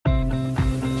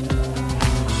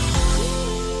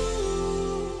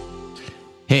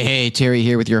Hey, Terry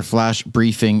here with your flash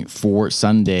briefing for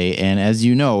Sunday. And as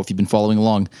you know, if you've been following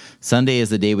along, Sunday is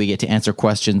the day we get to answer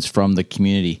questions from the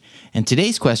community. And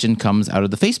today's question comes out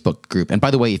of the Facebook group. And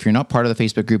by the way, if you're not part of the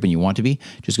Facebook group and you want to be,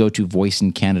 just go to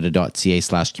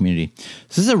voiceincanada.ca/community.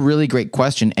 This is a really great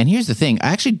question. And here's the thing,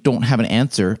 I actually don't have an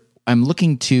answer. I'm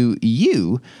looking to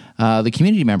you, the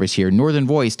community members here, Northern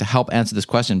Voice, to help answer this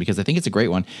question because I think it's a great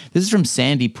one. This is from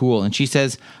Sandy Poole, and she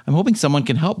says, I'm hoping someone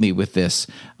can help me with this.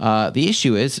 The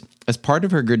issue is, as part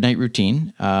of her goodnight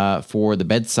routine for the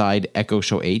bedside Echo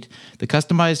Show 8, the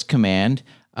customized command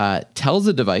tells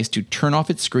the device to turn off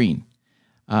its screen.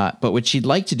 But what she'd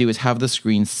like to do is have the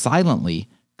screen silently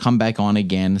come back on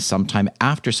again sometime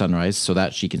after sunrise so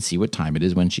that she can see what time it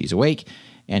is when she's awake.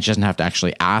 And she doesn't have to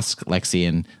actually ask Lexi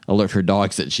and alert her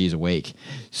dogs that she's awake.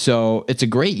 So it's a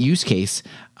great use case.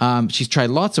 She's tried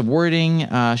lots of wording.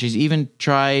 She's even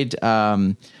tried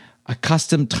a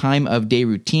custom time of day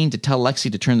routine to tell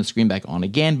Lexi to turn the screen back on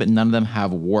again, but none of them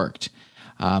have worked.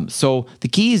 So the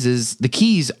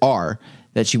keys are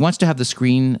that she wants to have the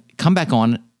screen come back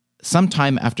on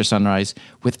sometime after sunrise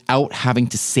without having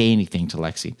to say anything to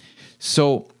Lexi.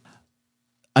 So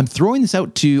I'm throwing this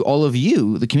out to all of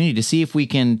you, the community, to see if we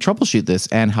can troubleshoot this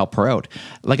and help her out.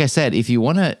 Like I said, if you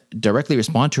want to directly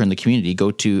respond to her in the community,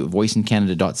 go to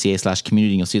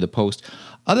voiceincanada.ca/community and you'll see the post.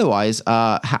 Otherwise,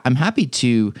 I'm happy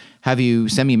to have you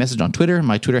send me a message on Twitter.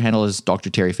 My Twitter handle is Dr.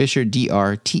 Terry Fisher,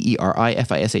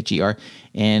 DrTerifisher.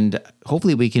 And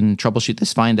hopefully we can troubleshoot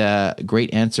this, find a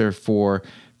great answer for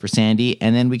Sandy,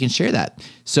 and then we can share that.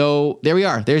 So there we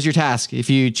are. There's your task if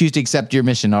you choose to accept your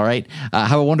mission, all right?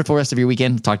 Have a wonderful rest of your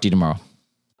weekend. Talk to you tomorrow.